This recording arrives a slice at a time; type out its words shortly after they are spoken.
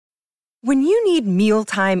When you need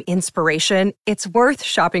mealtime inspiration, it's worth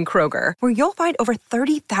shopping Kroger, where you'll find over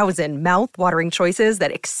 30,000 mouth-watering choices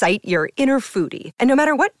that excite your inner foodie. And no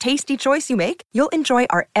matter what tasty choice you make, you'll enjoy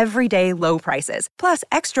our everyday low prices, plus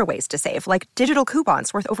extra ways to save, like digital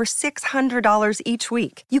coupons worth over $600 each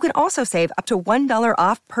week. You can also save up to $1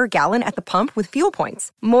 off per gallon at the pump with fuel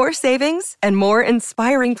points. More savings and more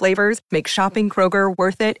inspiring flavors make shopping Kroger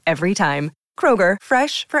worth it every time. Kroger,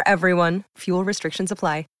 fresh for everyone. Fuel restrictions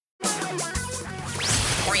apply.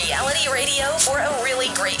 Reality radio for a really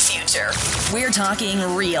great future. We're talking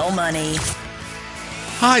real money.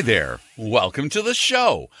 Hi there. Welcome to the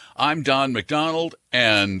show. I'm Don McDonald,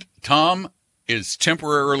 and Tom is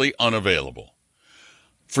temporarily unavailable.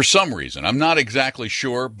 For some reason, I'm not exactly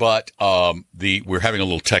sure, but we're having a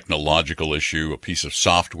little technological issue. A piece of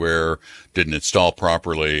software didn't install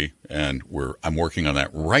properly, and I'm working on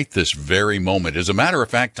that right this very moment. As a matter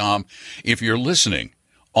of fact, Tom, if you're listening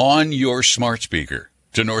on your smart speaker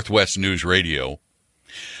to Northwest News Radio,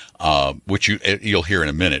 which you'll hear in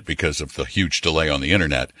a minute because of the huge delay on the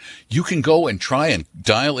internet, you can go and try and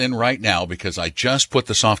dial in right now because I just put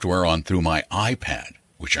the software on through my iPad,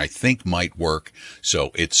 which I think might work.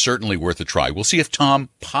 So it's certainly worth a try. We'll see if Tom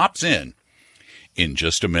pops in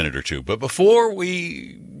just a minute or two. But before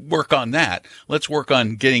we work on that, let's work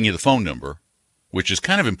on getting you the phone number, which is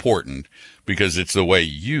kind of important because it's the way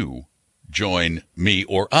you join me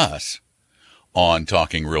or us on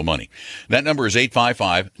Talking Real Money. That number is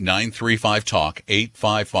 855-935-TALK,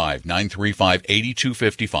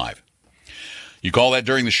 855-935-8255. You call that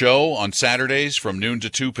during the show on Saturdays from noon to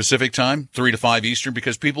 2 Pacific time, 3 to 5 Eastern,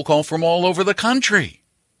 because people call from all over the country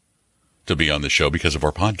to be on the show because of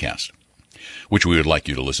our podcast, which we would like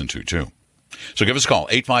you to listen to, too. So give us a call,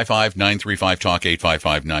 855-935-TALK,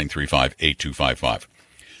 855-935-8255.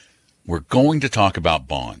 We're going to talk about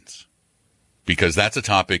bonds because that's a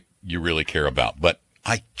topic you really care about. But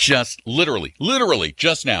I just literally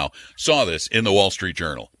just now saw this in the Wall Street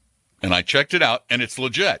Journal, and I checked it out, and it's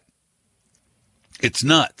legit. It's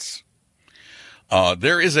nuts.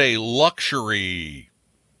 There is a luxury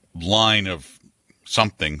line of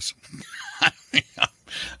somethings.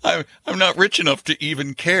 I'm not rich enough to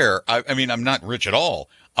even care. I mean, I'm not rich at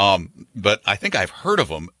all. But I think I've heard of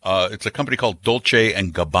them. It's a company called Dolce &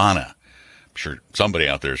 Gabbana. I'm sure somebody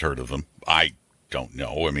out there has heard of them. I don't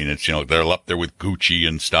know. I mean, it's, they're up there with Gucci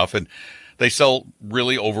and stuff, and they sell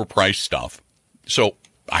really overpriced stuff. So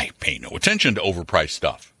I pay no attention to overpriced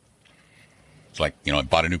stuff. It's like, I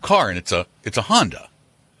bought a new car and it's a Honda.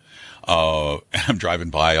 And I'm driving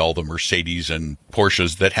by all the Mercedes and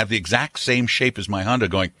Porsches that have the exact same shape as my Honda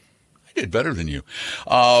going, I did better than you.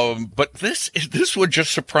 But this would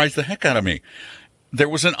just surprise the heck out of me. There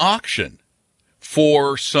was an auction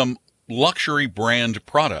for some luxury brand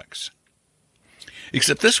products.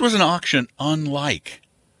 Except this was an auction unlike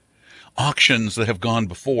auctions that have gone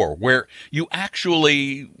before, where you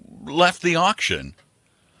actually left the auction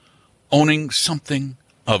owning something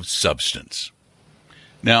of substance.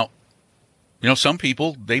 Now, some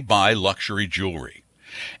people, they buy luxury jewelry.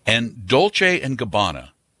 And Dolce &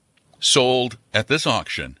 Gabbana sold at this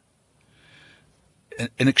auction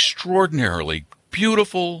an extraordinarily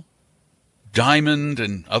beautiful diamond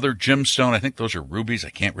and other gemstone. I think those are rubies. I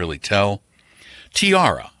can't really tell.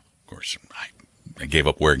 Tiara. Of course, I gave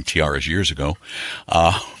up wearing tiaras years ago.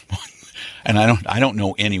 And I don't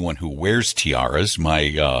know anyone who wears tiaras.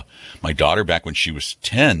 My daughter back when she was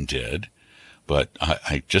 10 did, but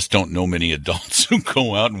I just don't know many adults who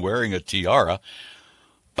go out and wearing a tiara.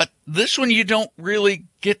 But this one you don't really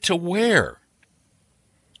get to wear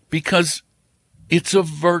because it's a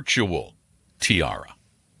virtual tiara.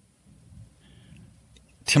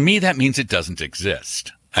 To me, that means it doesn't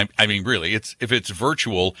exist. I mean, really, if it's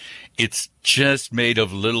virtual, it's just made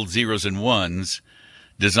of little zeros and ones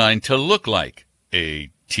designed to look like a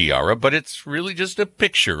tiara, but it's really just a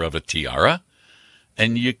picture of a tiara.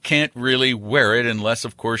 And you can't really wear it unless,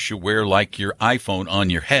 of course, you wear like your iPhone on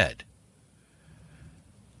your head.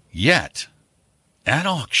 Yet, at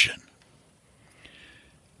auction,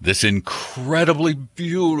 this incredibly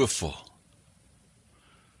beautiful,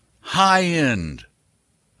 high-end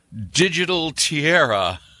digital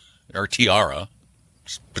tiara,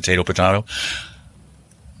 potato.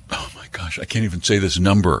 Oh my gosh, I can't even say this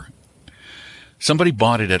number. Somebody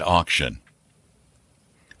bought it at auction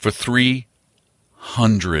for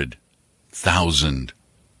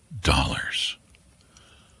 $300,000.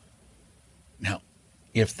 Now,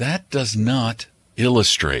 if that does not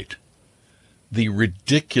illustrate the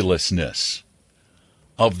ridiculousness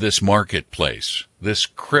of this marketplace, this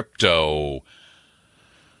crypto,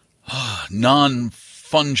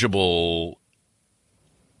 non-fungible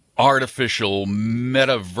artificial,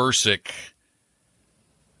 metaversic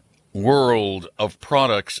world of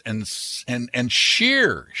products and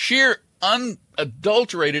sheer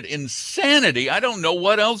unadulterated insanity. I don't know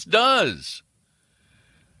what else does.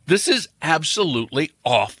 This is absolutely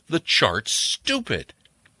off the charts stupid.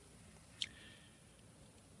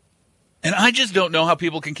 And I just don't know how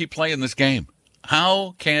people can keep playing this game.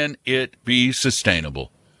 How can it be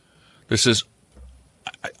sustainable? This is,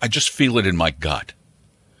 I just feel it in my gut.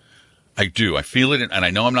 I do. I feel it, and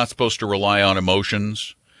I know I'm not supposed to rely on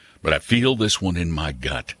emotions, but I feel this one in my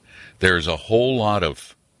gut. There's a whole lot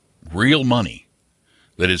of real money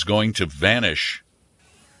that is going to vanish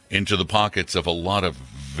into the pockets of a lot of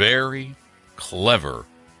very clever,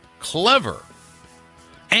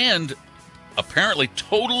 and apparently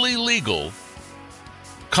totally legal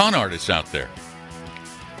con artists out there.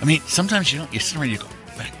 I mean, sometimes you sit around and you go,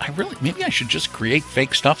 maybe I should just create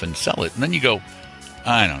fake stuff and sell it. And then you go,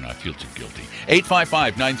 I don't know, I feel too guilty.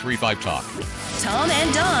 855-935-TALK. Tom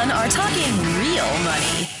and Don are talking real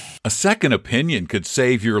money. A second opinion could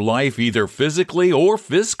save your life either physically or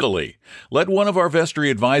fiscally. Let one of our Vestory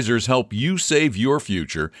advisors help you save your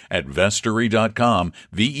future at Vestory.com,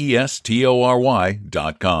 Vestory.com.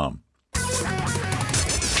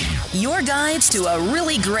 Your guides to a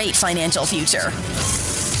really great financial future.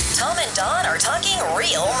 Tom and Don are talking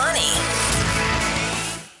real money.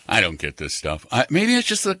 I don't get this stuff. Maybe it's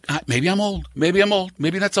just maybe I'm old. Maybe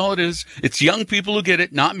that's all it is. It's young people who get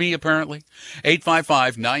it, not me, apparently.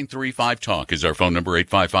 855-935-TALK is our phone number,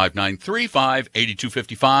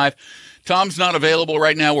 855-935-8255. Tom's not available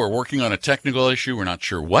right now. We're working on a technical issue. We're not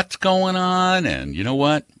sure what's going on. And you know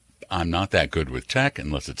what? I'm not that good with tech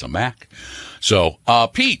unless it's a Mac. So,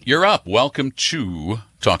 Pete, you're up. Welcome to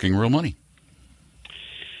Talking Real Money.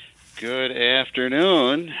 Good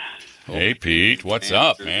afternoon. Hey, Pete. What's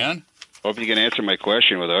up, man? Hope you can answer my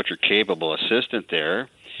question without your capable assistant there.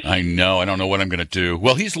 I know. I don't know what I'm going to do.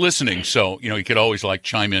 Well, he's listening, so, he could always,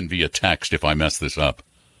 chime in via text if I mess this up.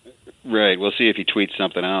 Right. We'll see if he tweets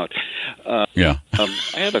something out. Yeah. I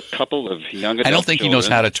have a couple of young adult I don't think children. he knows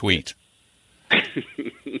how to tweet. Okay,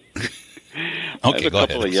 go I have a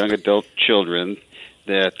couple of young adult children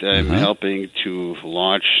that I'm helping to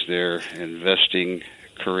launch their investing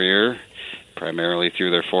career, primarily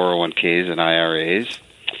through their 401ks and IRAs.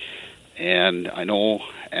 And I know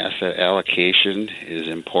asset allocation is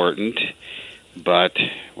important, but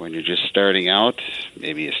when you're just starting out,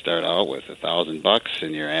 maybe you start out with $1,000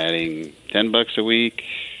 and you're adding $10 a week,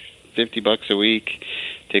 $50 a week.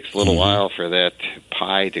 It takes a little while for that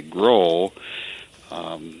pie to grow.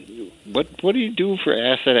 What do you do for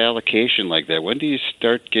asset allocation like that? When do you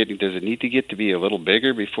start getting? Does it need to get to be a little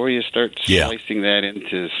bigger before you start slicing that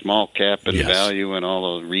into small cap and value and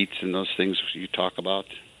all those REITs and those things you talk about?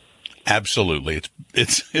 Absolutely.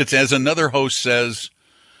 It's as another host says,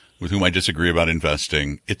 with whom I disagree about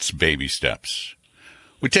investing, it's baby steps.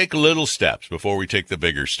 We take little steps before we take the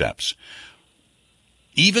bigger steps.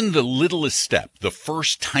 Even the littlest step, the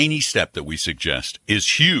first tiny step that we suggest,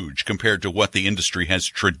 is huge compared to what the industry has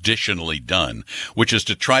traditionally done, which is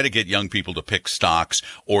to try to get young people to pick stocks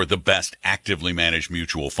or the best actively managed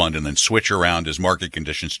mutual fund and then switch around as market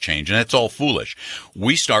conditions change. And that's all foolish.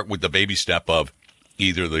 We start with the baby step of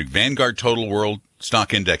either the Vanguard Total World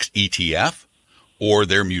Stock Index ETF or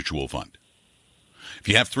their mutual fund. If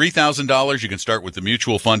you have $3,000, you can start with the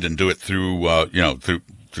mutual fund and do it through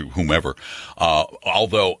whomever.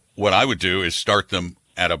 Although what I would do is start them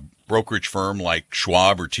at a brokerage firm like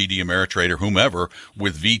Schwab or TD Ameritrade or whomever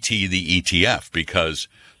with VT, the ETF, because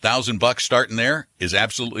 $1,000 starting there is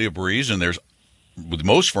absolutely a breeze. And there's, with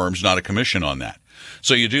most firms, not a commission on that.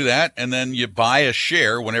 So you do that and then you buy a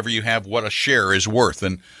share whenever you have what a share is worth.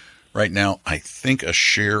 And right now, I think a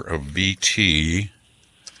share of VT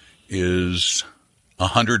is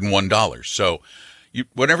 $101. So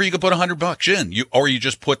whenever you can put $100 in, you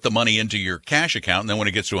just put the money into your cash account, and then when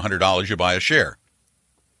it gets to $100, you buy a share.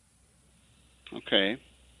 Okay.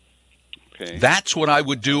 That's what I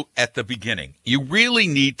would do at the beginning. You really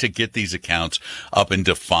need to get these accounts up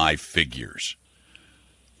into 5 figures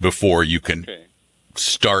before you can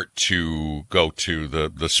start to go to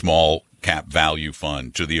the small cap value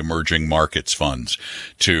fund, to the emerging markets funds,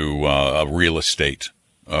 to a real estate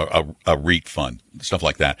a REIT fund, stuff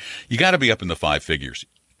like that. You got to be up in the 5 figures.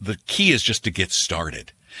 The key is just to get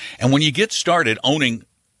started. And when you get started owning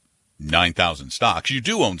 9,000 stocks, you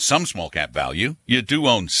do own some small cap value. You do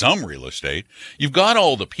own some real estate. You've got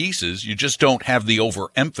all the pieces. You just don't have the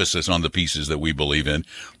overemphasis on the pieces that we believe in.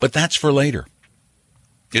 But that's for later.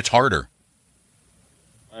 It's harder.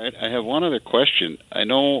 All right, I have one other question. I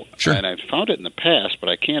know, Sure. and I've found it in the past, but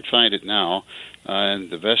I can't find it now. On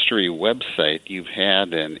the Vestory website, you've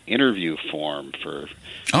had an interview form for...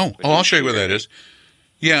 I'll show you where that is.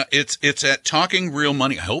 Yeah, it's at Talking Real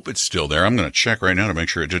Money. I hope it's still there. I'm going to check right now to make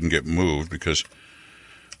sure it didn't get moved because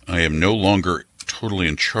I am no longer totally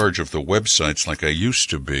in charge of the websites like I used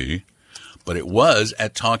to be. But it was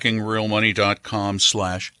at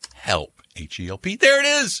talkingrealmoney.com/help. HELP. There it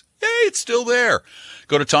is. Yay, it's still there.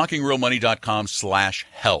 Go to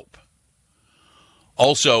talkingrealmoney.com/help.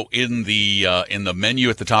 Also, in the menu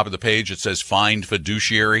at the top of the page, it says Find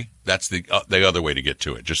Fiduciary. That's the other way to get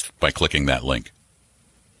to it, just by clicking that link.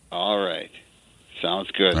 All right.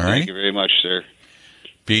 Sounds good. All Thank right. you very much, sir.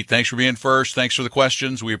 Pete, thanks for being first. Thanks for the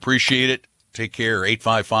questions. We appreciate it. Take care.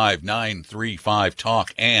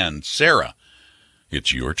 855-935-TALK. And Sarah,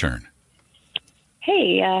 it's your turn.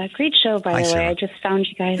 Hey, great show, by Hi, the way. Sarah. I just found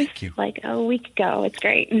you guys Thank you. like a week ago. It's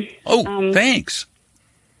great. Oh, thanks.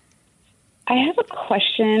 I have a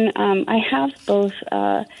question. I have both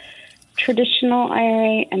a traditional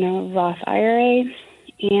IRA and a Roth IRA,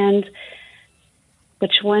 and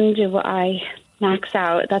which one do I max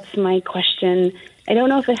out? That's my question. I don't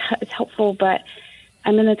know if it's helpful, but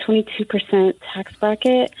I'm in the 22% tax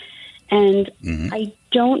bracket, and I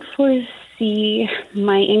don't foresee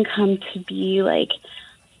my income to be like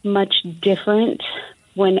much different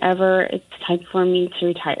whenever it's time for me to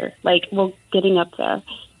retire. Like, well, getting up there.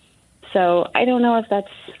 So I don't know if that's...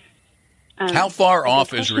 How far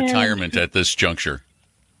off is question. retirement at this juncture?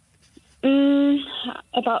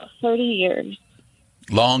 About 30 years.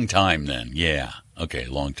 Long time then. Yeah. Okay,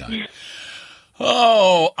 long time.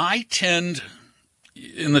 Oh, I tend...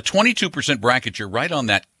 In the 22% bracket, you're right on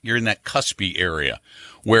that. You're in that cuspy area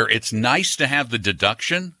where it's nice to have the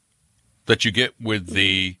deduction that you get with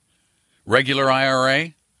the regular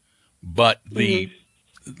IRA, but the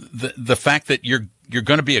fact that you're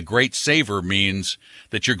going to be a great saver means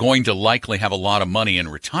that you're going to likely have a lot of money in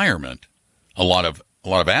retirement, a lot of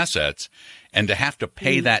assets, and to have to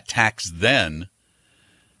pay that tax then,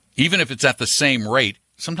 even if it's at the same rate,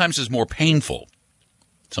 sometimes is more painful.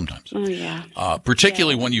 Sometimes. Oh, yeah.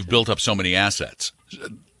 Particularly when you've built up so many assets.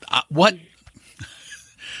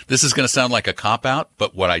 This is going to sound like a cop-out,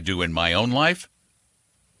 but what I do in my own life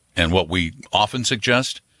and what we often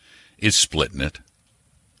suggest is splitting it,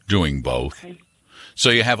 doing both. Okay. So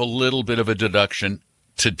you have a little bit of a deduction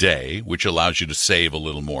today, which allows you to save a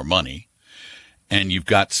little more money, and you've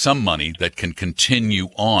got some money that can continue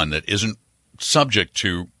on that isn't subject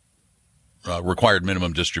to required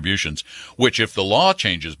minimum distributions, which, if the law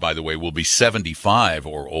changes, by the way, will be 75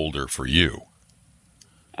 or older for you.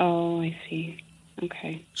 Oh, I see.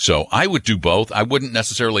 Okay. So I would do both. I wouldn't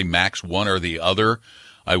necessarily max one or the other.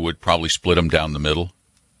 I would probably split them down the middle.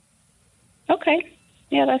 Okay.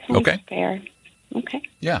 Yeah, that sounds Okay. fair. Okay.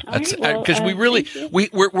 Yeah, All that's right, well, because we really thank you.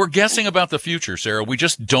 we're guessing about the future, Sarah. We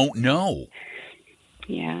just don't know.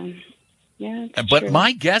 Yeah. Yeah. it's But true.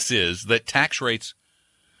 my guess is that tax rates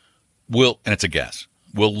will, and it's a guess,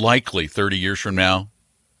 will likely 30 years from now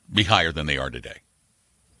be higher than they are today.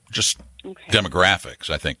 Just Okay.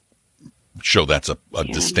 demographics, I think, show that's a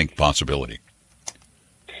distinct possibility.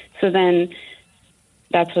 So then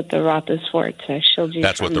that's what the Roth is for, to shield you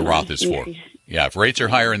That's from what the Roth is for. increase. Yeah, if rates are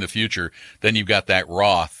higher in the future, then you've got that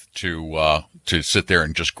Roth to sit there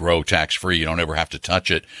and just grow tax-free. You don't ever have to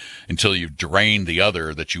touch it until you've drained the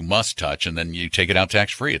other that you must touch, and then you take it out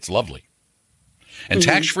tax-free. It's lovely. And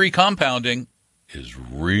tax-free compounding is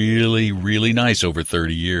really, really nice over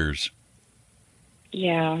 30 years.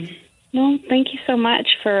 Yeah. No, thank you so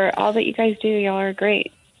much for all that you guys do. Y'all are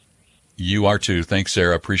great. You are too. Thanks,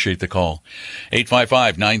 Sarah. Appreciate the call.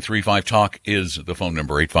 855-935-TALK is the phone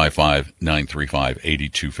number,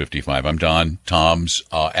 855-935-8255. I'm Don. Tom's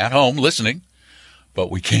at home listening,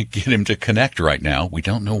 but we can't get him to connect right now. We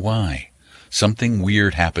don't know why. Something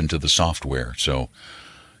weird happened to the software. So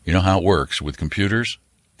you know how it works with computers.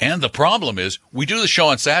 And the problem is we do the show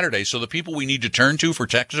on Saturday, so the people we need to turn to for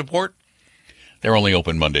tech support, they're only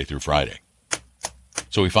open Monday through Friday.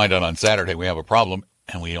 So we find out on Saturday we have a problem,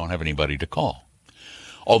 and we don't have anybody to call.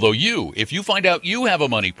 Although if you find out you have a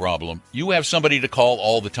money problem, you have somebody to call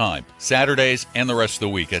all the time, Saturdays and the rest of the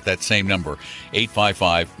week at that same number,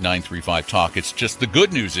 855-935-TALK. It's just the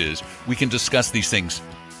good news is we can discuss these things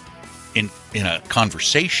in a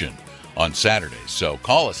conversation on Saturdays. So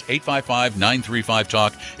call us,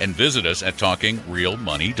 855-935-TALK, and visit us at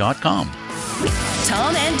talkingrealmoney.com.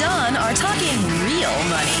 Tom and Don are talking real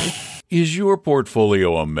money. Is your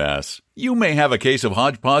portfolio a mess? You may have a case of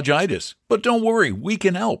hodgepodgeitis, but don't worry, we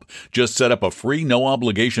can help. Just set up a free,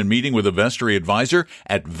 no-obligation meeting with a Vestory advisor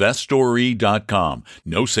at Vestory.com.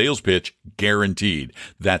 No sales pitch, guaranteed.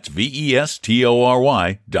 That's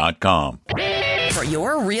Vestory.com. For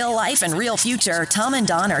your real life and real future, Tom and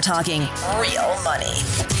Don are talking real money.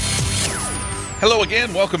 Hello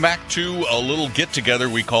again. Welcome back to a little get-together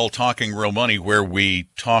we call Talking Real Money, where we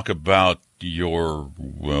talk about your,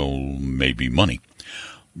 well, maybe money.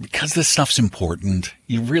 Because this stuff's important.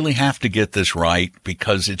 You really have to get this right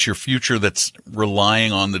because it's your future that's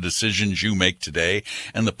relying on the decisions you make today.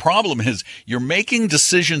 And the problem is you're making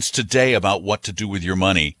decisions today about what to do with your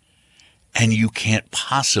money, and you can't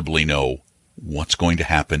possibly know what's going to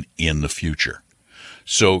happen in the future.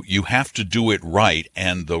 So you have to do it right,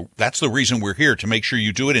 and that's the reason we're here, to make sure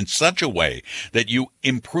you do it in such a way that you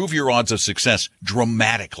improve your odds of success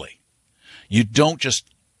dramatically. You don't just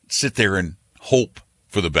sit there and hope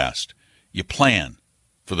for the best. You plan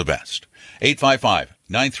for the best.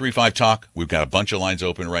 855-935-TALK. We've got a bunch of lines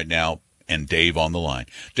open right now, and Dave on the line.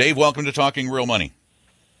 Dave, welcome to Talking Real Money.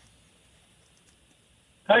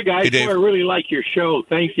 Hi, guys. Hey, Dave. I really like your show.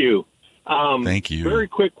 Thank you. Thank you. Very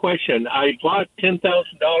quick question. I bought $10,000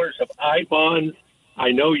 of I-bonds.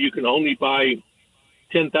 I know you can only buy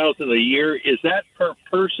 $10,000 a year. Is that per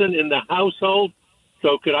person in the household?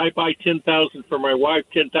 So could I buy $10,000 for my wife,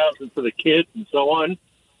 $10,000 for the kids, and so on?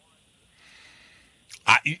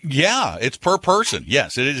 Yeah, it's per person.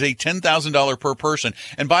 Yes, it is a $10,000 per person.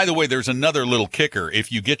 And by the way, there's another little kicker.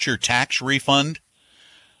 If you get your tax refund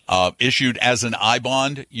issued as an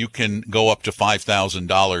I-bond, you can go up to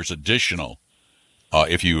 $5,000 additional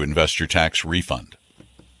if you invest your tax refund.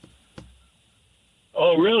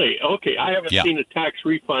 Oh, really? Okay. I haven't seen a tax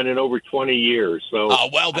refund in over 20 years. So,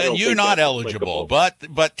 well, then you're not eligible. But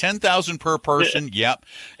 $10,000 per person, yep.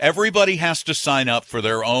 Everybody has to sign up for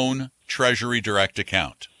their own Treasury Direct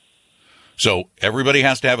account. So everybody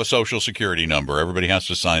has to have a Social Security number. Everybody has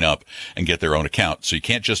to sign up and get their own account. So you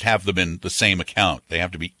can't just have them in the same account. They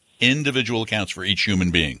have to be individual accounts for each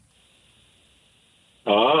human being.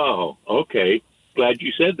 Oh, okay. Glad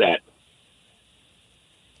you said that.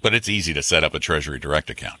 But it's easy to set up a Treasury Direct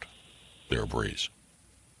account. They're a breeze.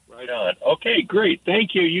 Right on. Okay, great.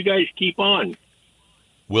 Thank you. You guys keep on.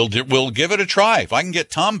 We'll give it a try. If I can get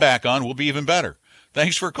Tom back on, we'll be even better.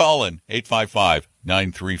 Thanks for calling.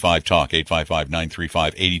 855-935-TALK,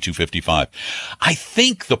 855-935-8255. I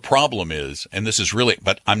think the problem is, and this is really,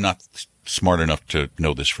 but I'm not smart enough to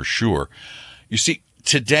know this for sure. You see,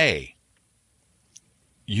 today,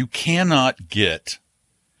 you cannot get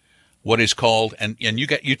what is called, and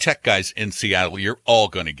you tech guys in Seattle, you're all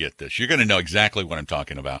going to get this. You're going to know exactly what I'm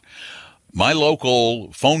talking about. My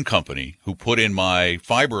local phone company who put in my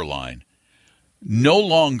fiber line no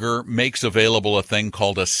longer makes available a thing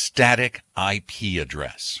called a static IP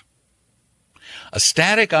address. A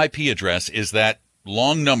static IP address is that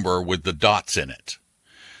long number with the dots in it,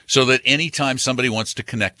 so that anytime somebody wants to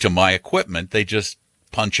connect to my equipment, they just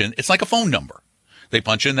punch in. It's like a phone number. They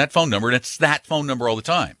punch in that phone number, and it's that phone number all the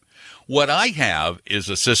time. What I have is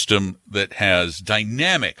a system that has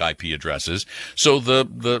dynamic IP addresses, so the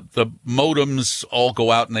modems all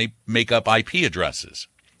go out and they make up IP addresses,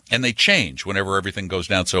 and they change whenever everything goes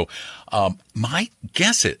down. So my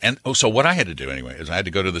guess so what I had to do anyway is I had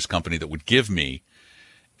to go to this company that would give me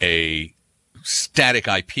a static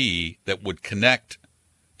IP that would connect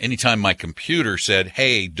anytime my computer said,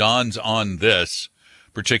 hey, Don's on this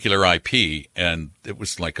particular IP, and it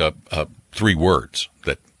was like a 3 words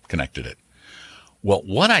that connected it. Well,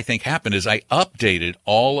 what I think happened is I updated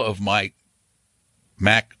all of my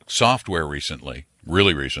Mac software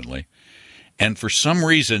really recently, and for some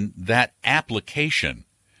reason that application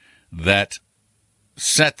that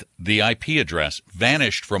set the IP address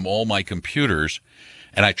vanished from all my computers,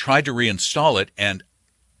 and I tried to reinstall it, and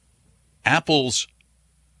Apple's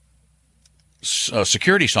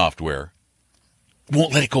security software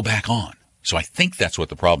won't let it go back on. So I think that's what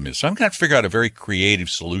the problem is. So I'm going to have to figure out a very creative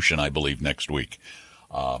solution, I believe, next week,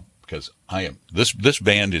 because this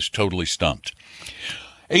band is totally stumped.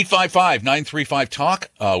 855-935-TALK.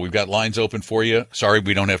 We've got lines open for you. Sorry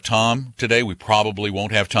we don't have Tom today. We probably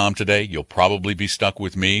won't have Tom today. You'll probably be stuck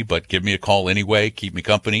with me, but give me a call anyway. Keep me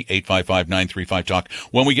company, 855-935-TALK.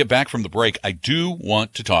 When we get back from the break, I do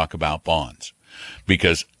want to talk about bonds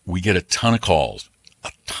because we get a ton of calls,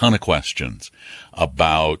 a ton of questions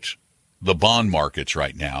about the bond markets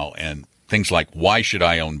right now and things like, why should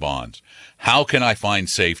I own bonds? How can I find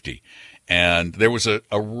safety? And there was a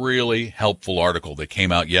really helpful article that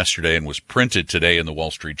came out yesterday and was printed today in the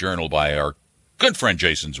Wall Street Journal by our good friend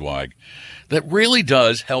Jason Zweig that really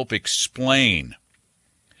does help explain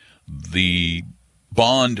the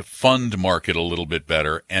bond fund market a little bit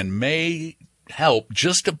better and may help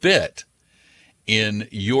just a bit in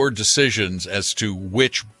your decisions as to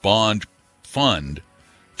which bond fund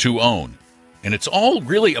to own. And it's all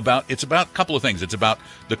really about a couple of things. It's about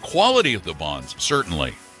the quality of the bonds,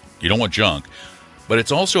 certainly. You don't want junk. But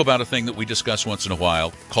it's also about a thing that we discuss once in a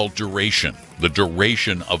while called duration, the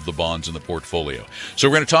duration of the bonds in the portfolio. So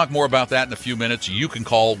we're going to talk more about that in a few minutes. You can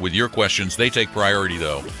call with your questions. They take priority,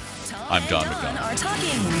 though. I'm Don McDonald. Are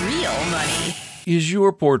talking real money. Is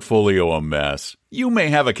your portfolio a mess? You may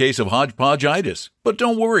have a case of hodgepodgeitis, but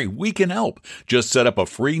don't worry, we can help. Just set up a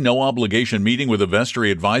free, no-obligation meeting with a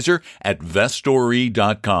Vestory advisor at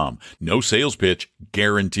Vestory.com. No sales pitch,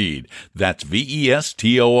 guaranteed. That's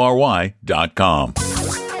Vestory.com.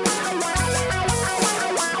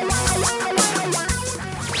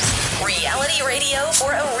 Reality radio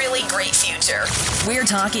for a really great future. We're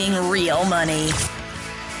talking real money.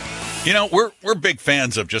 You know, we're big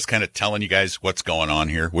fans of just kind of telling you guys what's going on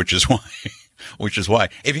here, which is why,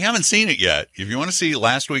 if you haven't seen it yet, if you want to see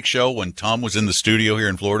last week's show when Tom was in the studio here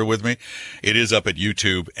in Florida with me, it is up at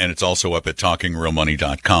YouTube and it's also up at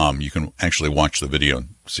TalkingRealMoney.com. You can actually watch the video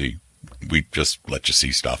and see. We just let you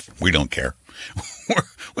see stuff. We don't care.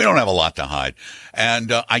 We don't have a lot to hide. And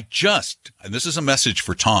this is a message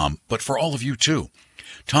for Tom, but for all of you too.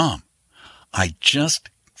 Tom, I just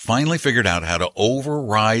finally figured out how to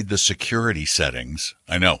override the security settings.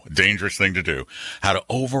 I know, dangerous thing to do. How to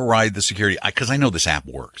override the security, because I know this app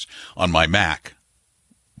works on my Mac,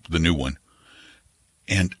 the new one.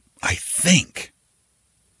 And I think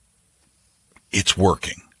it's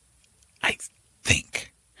working. I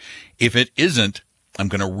think. If it isn't, I'm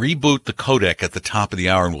going to reboot the codec at the top of the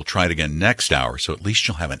hour and we'll try it again next hour. So at least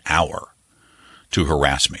you'll have an hour to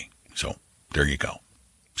harass me. So there you go.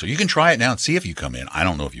 So you can try it now and see if you come in. I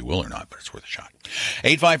don't know if you will or not, but it's worth a shot.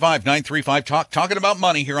 855-935-TALK. Talking about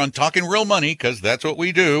money here on Talking Real Money, because that's what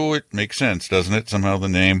we do. It makes sense, doesn't it? Somehow the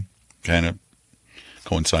name kind of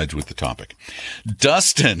coincides with the topic.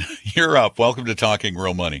 Dustin, you're up. Welcome to Talking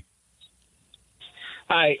Real Money.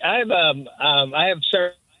 Hi, I have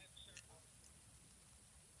sir.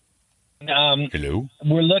 Hello.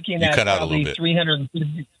 We're looking at cut out a little bit.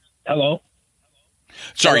 350. Hello.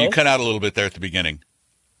 Sorry, Hello? You cut out a little bit there at the beginning.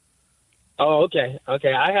 Oh, okay.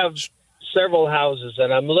 Okay. I have several houses,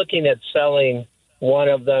 and I'm looking at selling one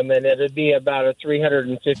of them, and it'd be about a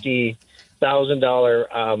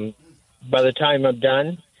 $350,000 by the time I'm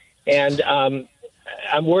done. And I'm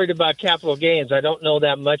worried about capital gains. I don't know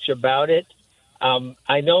that much about it.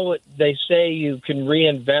 I know they say you can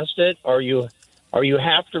reinvest it, or you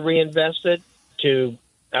have to reinvest it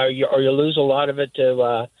or you lose a lot of it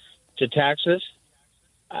to taxes.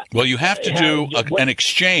 Well, you have to do an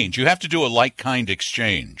exchange. You have to do a like-kind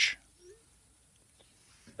exchange.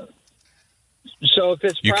 So if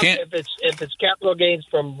it's capital gains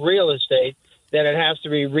from real estate, then it has to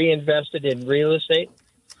be reinvested in real estate?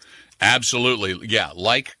 Absolutely. Yeah,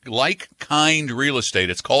 like-kind real estate.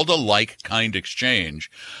 It's called a like-kind exchange.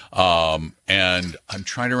 And I'm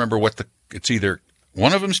trying to remember it's either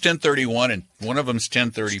one of them's 1031 and one of them's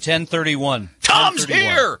 1030. 1031. Tom's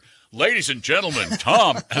 1031. here! Ladies and gentlemen,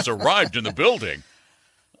 Tom has arrived in the building.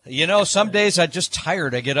 You know, some days I'm just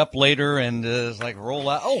tired. I get up later and it's like roll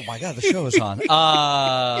out. Oh, my God, the show is on.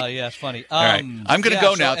 Yeah, it's funny. All right. I'm going to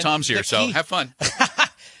go now. Tom's here, so have fun.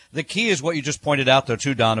 The key is what you just pointed out, though,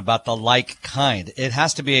 too, Don, about the like kind. It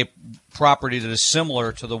has to be a property that is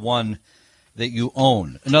similar to the one that you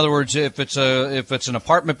own. In other words, if it's an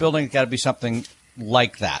apartment building, it's got to be something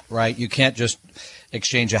like that, right? You can't just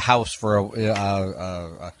exchange a house for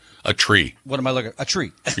a tree. What am I looking at? A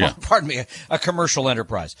tree. Yeah. Pardon me. A commercial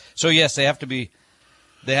enterprise. So, yes, they have to be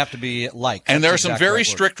like. And there are some very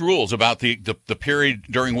strict rules about the period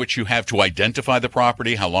during which you have to identify the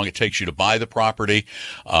property, how long it takes you to buy the property.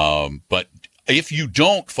 But if you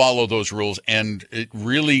don't follow those rules, and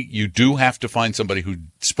you do have to find somebody who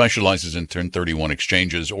specializes in 1031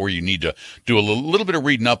 exchanges, or you need to do a little bit of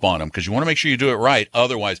reading up on them because you want to make sure you do it right.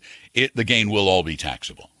 Otherwise, the gain will all be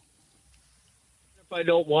taxable. If I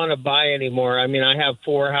don't want to buy anymore, I mean, I have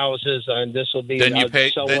 4 houses, and this will be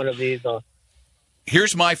one of these.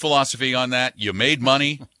 Here's my philosophy on that. You made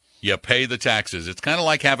money, you pay the taxes. It's kind of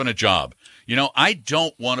like having a job. You know, I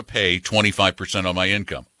don't want to pay 25% on my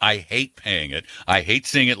income. I hate paying it. I hate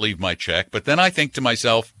seeing it leave my check. But then I think to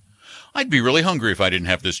myself, I'd be really hungry if I didn't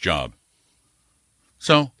have this job.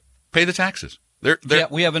 So pay the taxes. Yeah,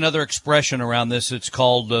 we have another expression around this. It's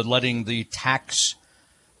called letting the tax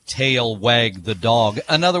tail wag the dog.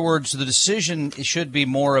 In other words, the decision should be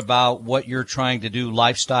more about what you're trying to do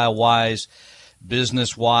lifestyle-wise,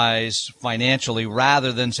 business-wise, financially,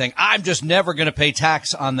 rather than saying, I'm just never going to pay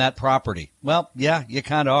tax on that property. Well, yeah, you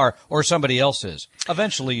kind of are, or somebody else is.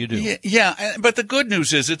 Eventually you do. Yeah, but the good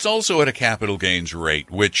news is it's also at a capital gains rate,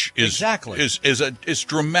 which is is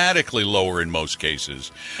dramatically lower in most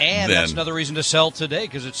cases. And that's another reason to sell today,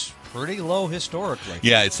 because it's pretty low historically.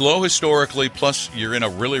 Yeah, it's low historically, plus you're in a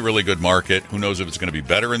really, really good market. Who knows if it's going to be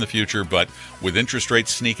better in the future, but with interest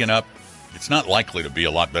rates sneaking up, it's not likely to be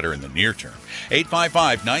a lot better in the near term.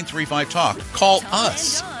 855-935-TALK. Call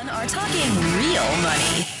us. Tom and Don are talking real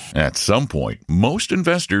money. At some point, most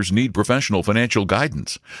investors need professional financial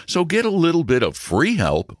guidance. So get a little bit of free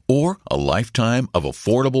help or a lifetime of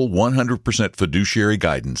affordable 100% fiduciary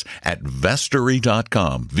guidance at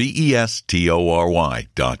Vestory.com, Vestory.com.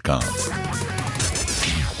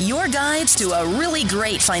 Your guides to a really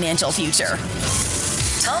great financial future.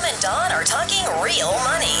 Tom and Don are talking real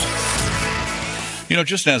money. You know,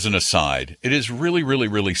 just as an aside, it is really, really,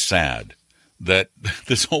 really sad that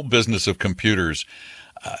this whole business of computers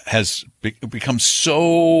has become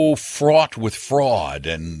so fraught with fraud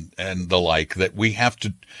and the like that we have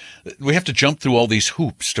to jump through all these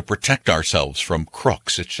hoops to protect ourselves from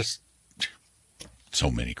crooks. It's just so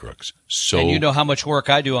many crooks. And you know how much work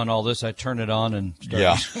I do on all this. I turn it on and start.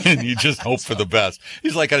 Yeah, and you just hope for the best.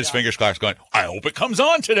 He's like got his fingers crossed going, I hope it comes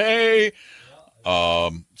on today.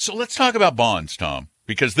 So let's talk about bonds, Tom,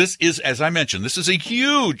 because this is, as I mentioned, this is a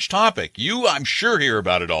huge topic. You, I'm sure, hear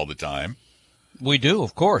about it all the time. We do,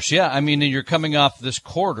 of course. Yeah. I mean, you're coming off this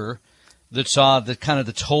quarter that saw the kind of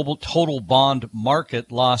the total bond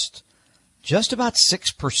market lost just about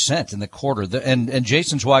 6% in the quarter. And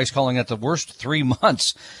Jason Zweig's calling it the worst 3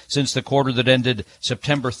 months since the quarter that ended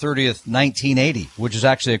September 30th, 1980, which is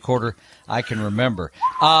actually a quarter I can remember.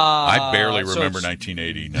 I barely remember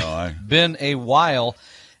 1980. No, been a while.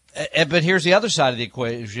 But here's the other side of the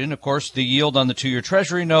equation. Of course, the yield on the 2-year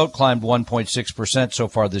Treasury note climbed 1.6% so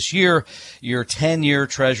far this year. Your 10-year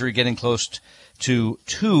Treasury getting close to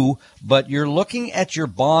 2%. But you're looking at your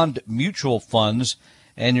bond mutual funds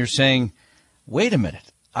and you're saying, wait a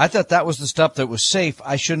minute. I thought that was the stuff that was safe.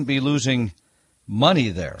 I shouldn't be losing money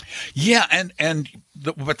there. Yeah,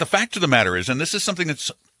 but the fact of the matter is, and this is something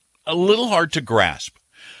that's a little hard to grasp,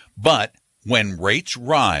 but when rates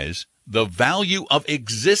rise, the value of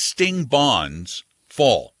existing bonds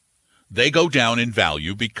fall. They go down in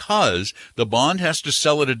value because the bond has to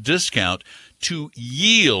sell at a discount to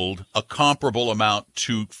yield a comparable amount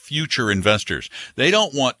to future investors. They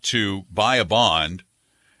don't want to buy a bond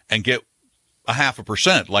and get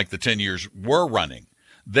 0.5% like the 10 years were running.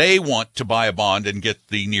 They want to buy a bond and get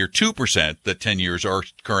the near 2% that 10 years are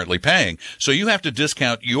currently paying. So you have to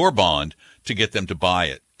discount your bond to get them to buy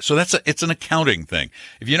it. So it's an accounting thing.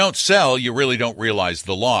 If you don't sell, you really don't realize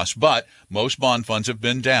the loss, but most bond funds have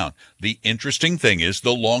been down. The interesting thing is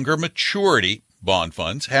the longer maturity bond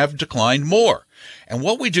funds have declined more. And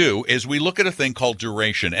what we do is we look at a thing called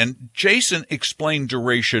duration. And Jason explained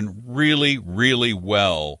duration really, really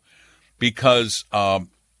well because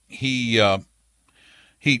he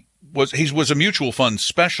was a mutual fund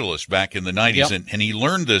specialist back in the 90s, yep. and he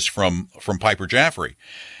learned this from Piper Jaffray.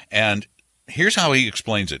 And here's how he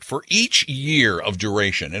explains it. For each year of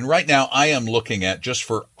duration, and right now I am looking at, just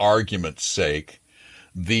for argument's sake,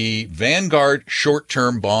 the Vanguard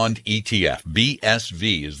Short-Term Bond ETF,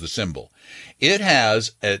 BSV is the symbol. It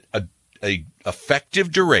has a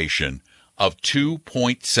effective duration of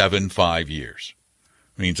 2.75 years.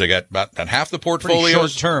 It means I got about half the portfolio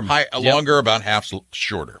short term, longer, about half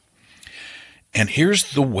shorter. And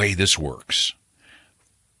here's the way this works.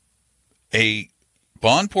 A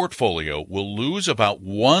bond portfolio will lose about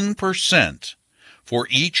 1% for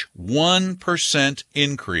each 1%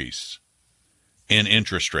 increase in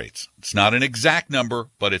interest rates. It's not an exact number,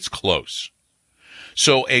 but it's close.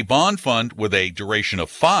 So a bond fund with a duration of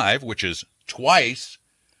 5, which is twice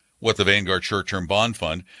what the Vanguard Short-Term Bond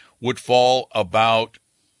Fund, would fall about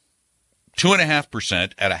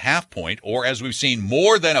 2.5% at a half point, or as we've seen,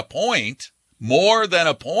 more than a point,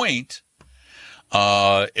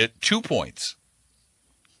 at 2 points.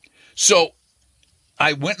 So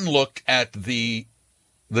I went and looked at the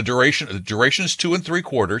duration. The duration is 2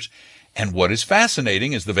 3/4. And what is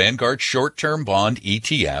fascinating is the Vanguard Short-Term Bond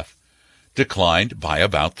ETF declined by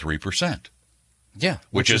about 3%. Yeah.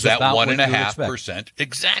 Which is that 1.5%.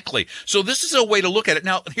 Exactly. So this is a way to look at it.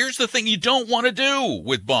 Now, here's the thing you don't want to do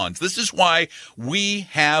with bonds. This is why we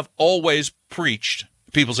have always preached.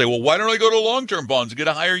 People say, well, why don't I go to long-term bonds and get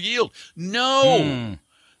a higher yield? No.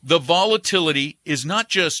 the volatility is not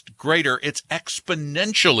just greater, it's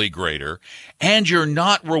exponentially greater, and you're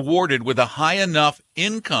not rewarded with a high enough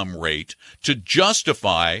income rate to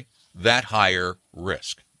justify that higher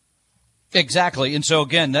risk. Exactly. And so,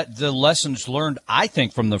 again, the lessons learned, I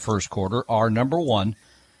think, from the first quarter are, number one,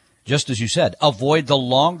 just as you said, avoid the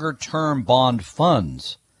longer-term bond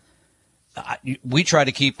funds. We try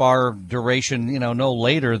to keep our duration, no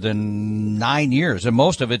later than 9 years, and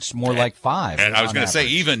most of it's more like 5. And I was going to say,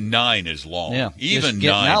 even 9 is long. Yeah, even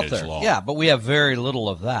getting 9 out is there. long. Yeah, but we have very little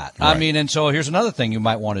of that. Right. I mean, and so here's another thing you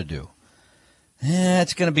might want to do.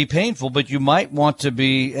 It's going to be painful, but you might want to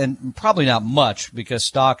be, and probably not much, because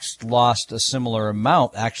stocks lost a similar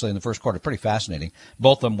amount actually in the first quarter. Pretty fascinating.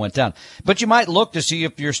 Both of them went down. But you might look to see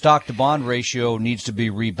if your stock to bond ratio needs to be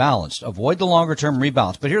rebalanced. Avoid the longer term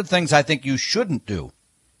rebalance. But here are the things I think you shouldn't do.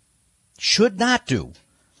 Should not do.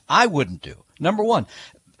 I wouldn't do. Number one,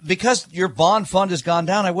 because your bond fund has gone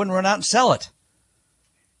down, I wouldn't run out and sell it.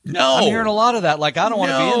 No. I'm hearing a lot of that. Like, I don't want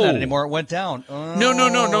to be in that anymore. It went down.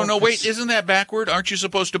 No. Wait, isn't that backward? Aren't you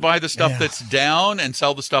supposed to buy the stuff that's down and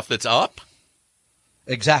sell the stuff that's up?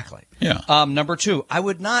 Exactly. Yeah. Number two, I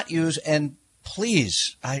would not use, and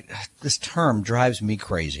please, this term drives me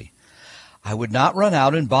crazy. I would not run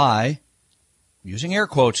out and buy, using air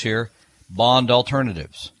quotes here, bond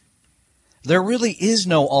alternatives. There really is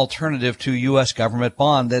no alternative to U.S. government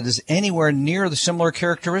bond that is anywhere near the similar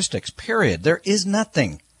characteristics, period. There is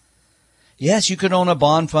nothing. Yes, you could own a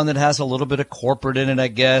bond fund that has a little bit of corporate in it, I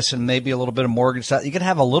guess, and maybe a little bit of mortgage. You could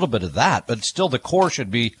have a little bit of that, but still the core should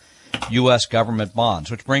be U.S. government bonds,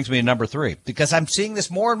 which brings me to number three, because I'm seeing this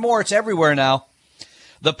more and more. It's everywhere now.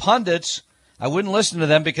 The pundits, I wouldn't listen to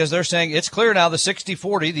them because they're saying it's clear now the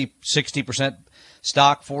 60-40, the 60%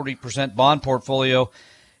 stock, 40% bond portfolio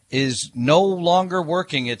is no longer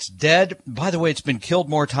working. It's dead. By the way, it's been killed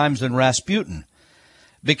more times than Rasputin.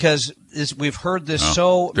 Because we've heard this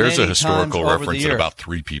so there's many a historical times over reference the that years. about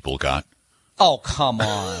 3 people got. Oh, come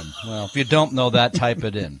on. Well, if you don't know that, type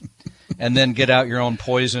it in. And then get out your own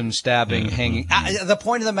poison, stabbing, hanging. The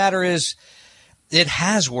point of the matter is it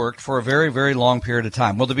has worked for a very, very long period of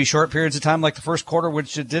time. Will there be short periods of time like the first quarter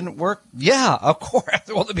which it didn't work? Yeah, of course.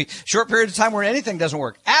 Will there be short periods of time where anything doesn't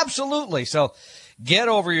work? Absolutely. So get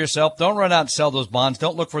over yourself. Don't run out and sell those bonds.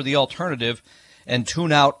 Don't look for the alternative. And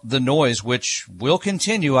tune out the noise, which will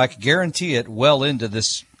continue, I can guarantee it, well into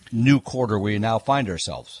this new quarter we now find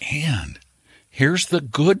ourselves. And here's the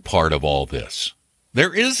good part of all this.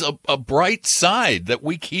 There is a bright side that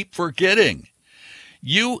we keep forgetting.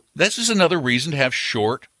 This is another reason to have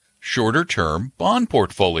shorter term bond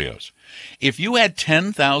portfolios. If you had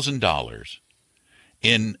 $10,000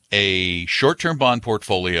 in a short-term bond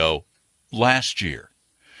portfolio last year,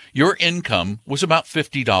 your income was about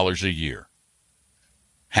 $50 a year.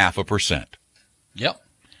 0.5%. Yep.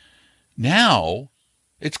 Now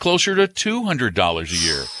it's closer to $200 a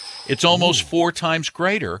year. It's almost 4 times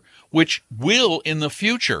greater, which will in the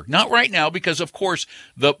future. Not right now, because of course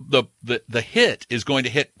the hit is going to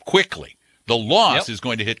hit quickly. The loss is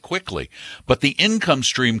going to hit quickly, but the income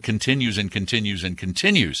stream continues and continues and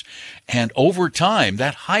continues. And over time,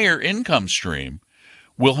 that higher income stream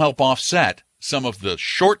will help offset some of the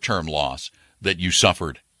short-term loss that you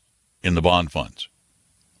suffered in the bond funds.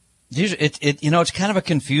 It's kind of a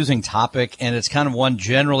confusing topic, and it's kind of one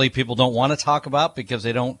generally people don't want to talk about because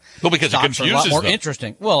they don't. Well, because it confuses are a lot more them.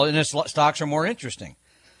 Interesting. Well, and stocks are more interesting,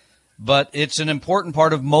 but it's an important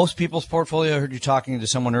part of most people's portfolio. I heard you talking to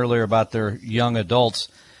someone earlier about their young adults.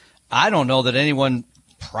 I don't know that anyone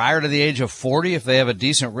prior to the age of 40, if they have a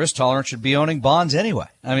decent risk tolerance, should be owning bonds anyway.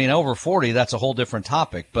 I mean, over 40, that's a whole different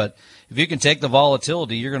topic. But if you can take the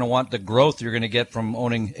volatility, you're going to want the growth you're going to get from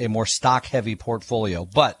owning a more stock-heavy portfolio.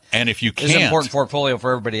 But and if you can't, it's an important portfolio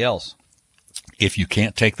for everybody else. If you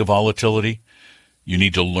can't take the volatility, you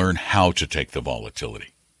need to learn how to take the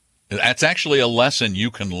volatility. That's actually a lesson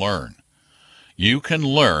you can learn. You can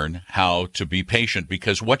learn how to be patient,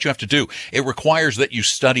 because what you have to do, it requires that you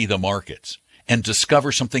study the markets and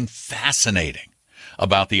discover something fascinating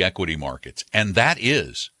about the equity markets. And that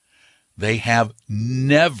is, they have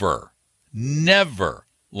never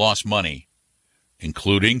lost money,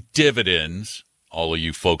 including dividends. All of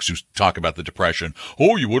you folks who talk about the Depression,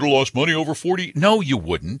 oh, you would have lost money over 40. No, you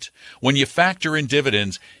wouldn't. When you factor in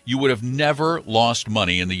dividends, you would have never lost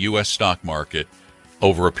money in the U.S. stock market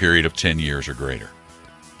over a period of 10 years or greater.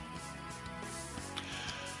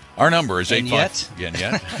 Our number is 85.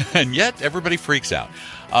 And yet everybody freaks out.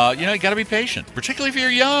 You got to be patient, particularly if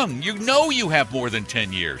you're young. You know you have more than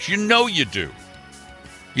 10 years. You know you do.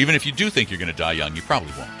 Even if you do think you're going to die young, you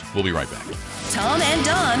probably won't. We'll be right back. Tom and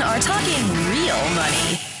Don are talking real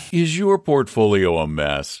money. Is your portfolio a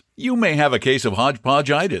mess? You may have a case of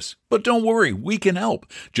hodgepodgeitis, but don't worry, we can help.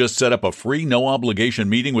 Just set up a free no-obligation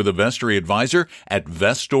meeting with a Vestory advisor at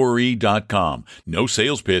Vestory.com. No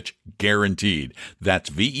sales pitch, guaranteed. That's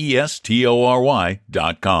Vestory.com.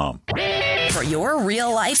 For your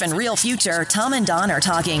real life and real future, Tom and Don are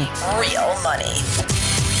talking real money.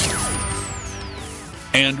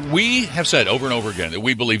 And we have said over and over again that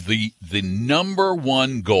we believe the number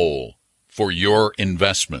one goal for your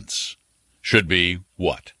investments should be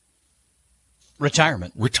what?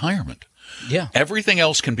 Retirement. Yeah. Everything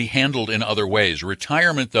else can be handled in other ways.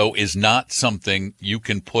 Retirement, though, is not something you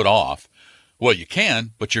can put off. Well, you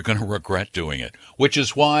can, but you're going to regret doing it, which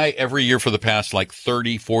is why every year for the past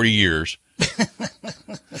 30, 40 years,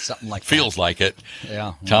 something like feels that. like it.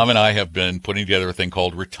 Yeah. Tom and I have been putting together a thing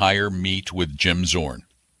called Retire Meet with Jim Zorn.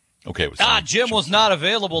 Okay. Jim was not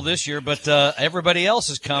available this year, but everybody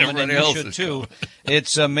else is coming, and you should too.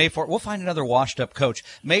 It's May 4th. We'll find another washed-up coach.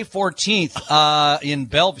 May 14th in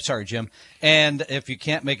Bellevue. Sorry, Jim. And if you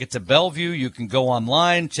can't make it to Bellevue, you can go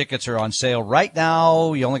online. Tickets are on sale right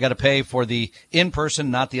now. You only got to pay for the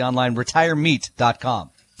in-person, not the online.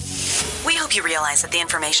 RetireMeet.com. We hope you realize that the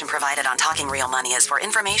information provided on Talking Real Money is for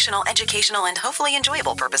informational, educational, and hopefully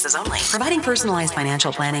enjoyable purposes only. Providing personalized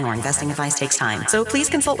financial planning or investing advice takes time, so please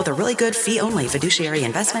consult with a really good fee-only fiduciary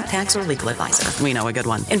investment, tax, or legal advisor. We know a good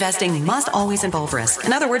one. Investing must always involve risk.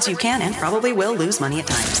 In other words, you can and probably will lose money at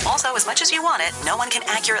times. Also, as much as you want it, no one can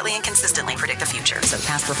accurately and consistently predict the future, so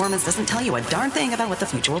past performance doesn't tell you a darn thing about what the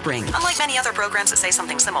future will bring. Unlike many other programs that say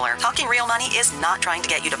something similar, Talking Real Money is not trying to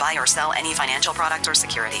get you to buy or sell any financial products or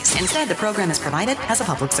securities. Instead, the program is provided as a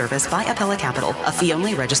public service by Apella Capital, a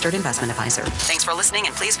fee-only registered investment advisor. Thanks for listening,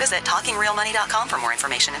 and please visit TalkingRealMoney.com for more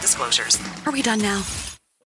information and disclosures. Are we done now?